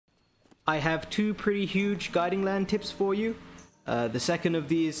I have two pretty huge guiding land tips for you. The second of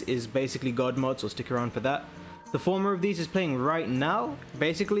these is basically God mod, so stick around for that. The former of these is playing right now.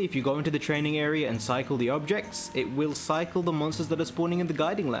 Basically, if you go into the training area and cycle the objects, it will cycle the monsters that are spawning in the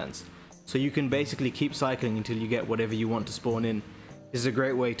guiding lands. So you can basically keep cycling until you get whatever you want to spawn in. This is a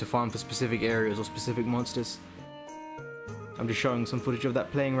great way to farm for specific areas or specific monsters. I'm just showing some footage of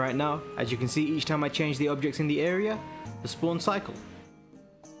that playing right now. As you can see, each time I change the objects in the area, the spawn cycle.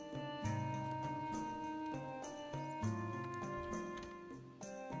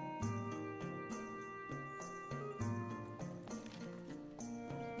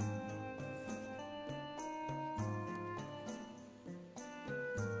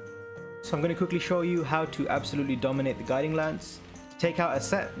 So I'm going to quickly show you how to absolutely dominate the guiding lands. Take out a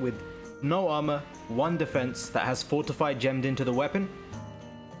set with no armor, 1 defense that has fortify gemmed into the weapon.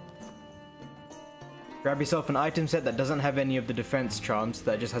 Grab yourself an item set that doesn't have any of the defense charms,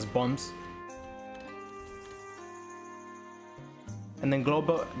 that just has bombs. And then go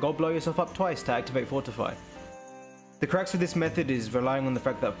blow yourself up twice to activate fortify. The crux of this method is relying on the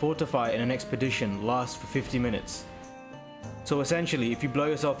fact that fortify in an expedition lasts for 50 minutes. So essentially, if you blow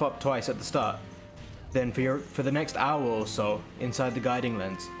yourself up twice at the start, then for the next hour or so inside the guiding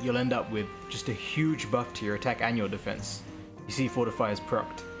lands, you'll end up with just a huge buff to your attack and your defense. You see fortify is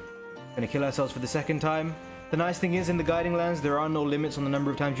procced. Gonna kill ourselves for the second time. The nice thing is, in the guiding lands there are no limits on the number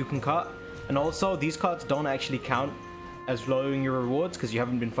of times you can cart, and also these carts don't actually count as lowering your rewards because you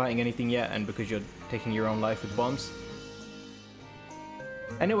haven't been fighting anything yet and because you're taking your own life with bombs.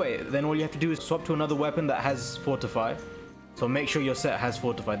 Anyway, then all you have to do is swap to another weapon that has fortify. So make sure your set has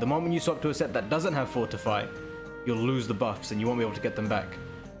fortify. The moment you swap to a set that doesn't have fortify, you'll lose the buffs and you won't be able to get them back.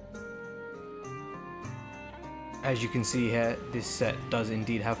 As you can see here, this set does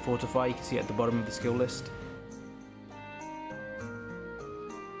indeed have fortify. You can see it at the bottom of the skill list.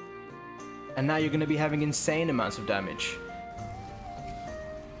 And now you're going to be having insane amounts of damage.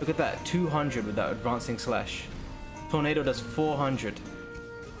 Look at that, 200 with that advancing slash. Tornado does 400.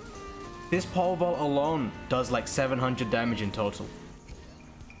 This pole vault alone does like 700 damage in total.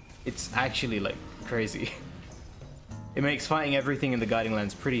 It's actually like crazy. It makes fighting everything in the guiding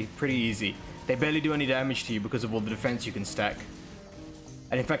lands pretty easy. They barely do any damage to you because of all the defense you can stack.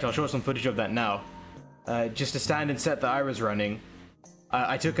 And in fact, I'll show some footage of that now. Just a standard set that I was running,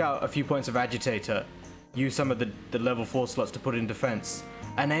 I took out a few points of agitator, used some of the level 4 slots to put in defense,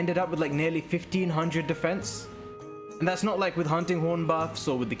 and I ended up with like nearly 1500 defense. And that's not like with hunting horn buffs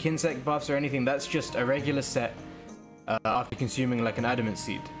or with the kinsect buffs or anything. That's just a regular set after consuming like an adamant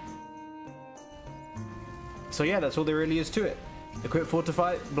seed. So yeah, that's all there really is to it. Equip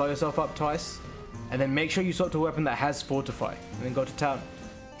fortify, blow yourself up twice, and then make sure you swap to a weapon that has fortify, and then go to town.